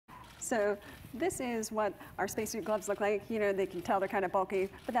So this is what our spacesuit gloves look like. You know, they can tell they're kind of bulky,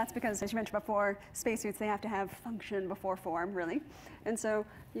 but that's because, as you mentioned before, spacesuits, they have to have function before form, really. And so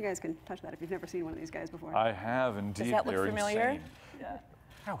you guys can touch that if you've never seen one of these guys before. I have, indeed. Does that look familiar? Insane. Yeah.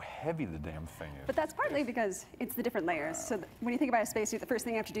 How heavy the damn thing is. But that's partly because it's the different layers. So when you think about a spacesuit, the first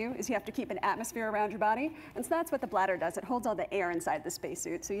thing you have to do is you have to keep an atmosphere around your body. And so that's what the bladder does. It holds all the air inside the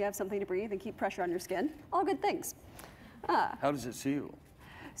spacesuit. So you have something to breathe and keep pressure on your skin. All good things. How does it seal?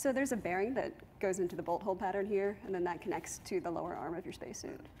 So there's a bearing that goes into the bolt hole pattern here, and then that connects to the lower arm of your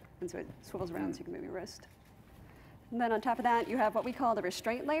spacesuit. And so it swivels around so you can move your wrist. And then on top of that, you have what we call the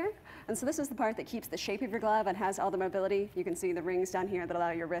restraint layer. And so this is the part that keeps the shape of your glove and has all the mobility. You can see the rings down here that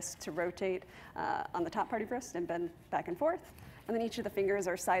allow your wrist to rotate on the top part of your wrist and bend back and forth. And then each of the fingers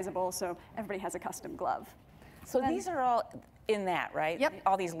are sizable, so everybody has a custom glove. So these are all in that, right? Yep.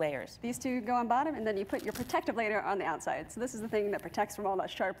 All these layers. These two go on bottom, and then you put your protective layer on the outside. So this is the thing that protects from all that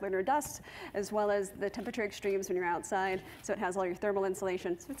sharp lunar dust, as well as the temperature extremes when you're outside. So it has all your thermal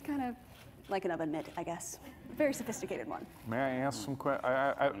insulation. So it's kind of like an oven mitt, I guess. Very sophisticated one. May I ask some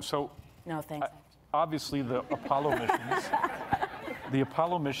questions? No, thanks. Obviously, the Apollo missions, the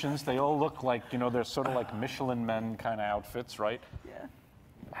Apollo missions, they all look like, you know, they're sort of like Michelin men kind of outfits, right? Yeah.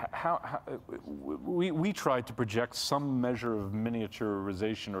 We tried to project some measure of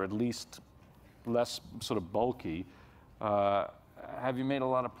miniaturization, or at least less sort of bulky. Have you made a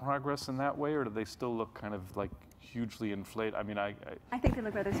lot of progress in that way, or do they still look kind of like hugely inflated? I mean, I think they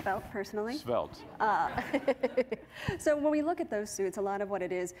look rather svelte, personally. Svelte. So when we look at those suits, a lot of what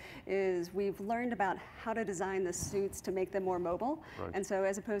it is we've learned about how to design the suits to make them more mobile. Right. And so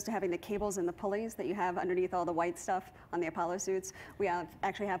as opposed to having the cables and the pulleys that you have underneath all the white stuff on the Apollo suits, we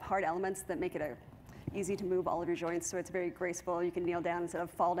actually have hard elements that make it easy to move all of your joints, so it's very graceful. You can kneel down instead of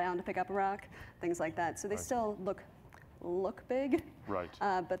fall down to pick up a rock, things like that. So they still look big, right?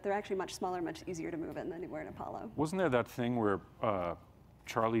 But they're actually much smaller, much easier to move in than you were in Apollo. Wasn't there that thing where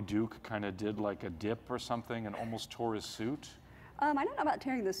Charlie Duke kind of did like a dip or something and almost tore his suit? I don't know about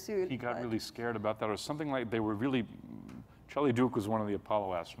tearing the suit. He got really scared about that, or something like. They were really. Charlie Duke was one of the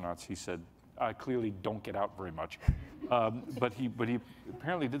Apollo astronauts. He said, "I clearly don't get out very much," but he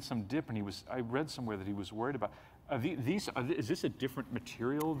apparently did some dip, and I read somewhere that he was worried about. Is this a different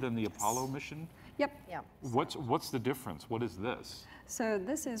material than the Apollo mission? Yep. Yeah. What's the difference? What is this? So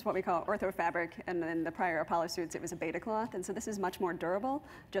this is what we call orthofabric, and then the prior Apollo suits, it was a beta cloth, and so this is much more durable,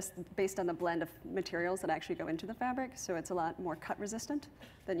 just based on the blend of materials that actually go into the fabric, so it's a lot more cut resistant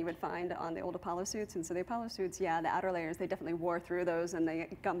than you would find on the old Apollo suits. And so the Apollo suits, yeah, the outer layers, they definitely wore through those, and they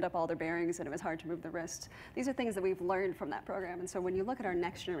gummed up all their bearings, and it was hard to move the wrist. These are things that we've learned from that program, and so when you look at our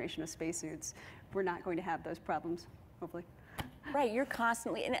next generation of spacesuits, we're not going to have those problems, hopefully. Right, you're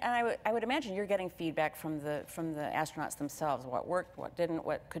constantly, and I would imagine you're getting feedback from the astronauts themselves. What worked, what didn't,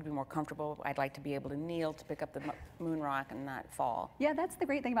 what could be more comfortable. I'd like to be able to kneel to pick up the moon rock and not fall. Yeah, that's the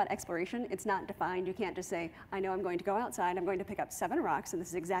great thing about exploration. It's not defined. You can't just say, I know I'm going to go outside, I'm going to pick up 7 rocks, and this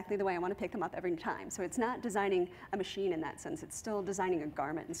is exactly the way I want to pick them up every time. So it's not designing a machine in that sense. It's still designing a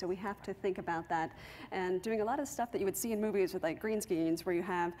garment, and so we have to think about that. And doing a lot of stuff that you would see in movies with like green screens, where you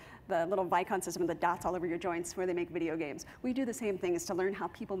have the little Vicon system with the dots all over your joints where they make video games. We do the same thing, is to learn how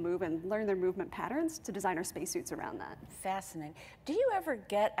people move and learn their movement patterns to design our spacesuits around that. Fascinating. Do you ever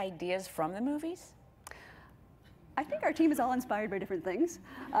get ideas from the movies? I think our team is all inspired by different things.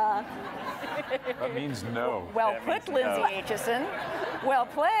 That means no. Well put, Lindsey Aitchison. Well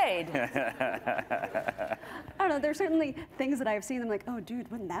played. I don't know, there's certainly things that I've seen, I'm like, oh dude,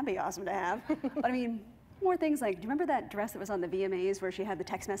 wouldn't that be awesome to have? But I mean, more things like, do you remember that dress that was on the VMAs where she had the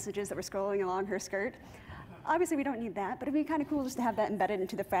text messages that were scrolling along her skirt? Obviously, we don't need that, but it'd be kind of cool just to have that embedded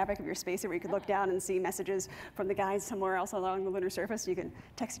into the fabric of your spacesuit, where you could look down and see messages from the guys somewhere else along the lunar surface. You can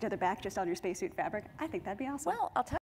text each other back just on your spacesuit fabric. I think that'd be awesome. Well, I'll tell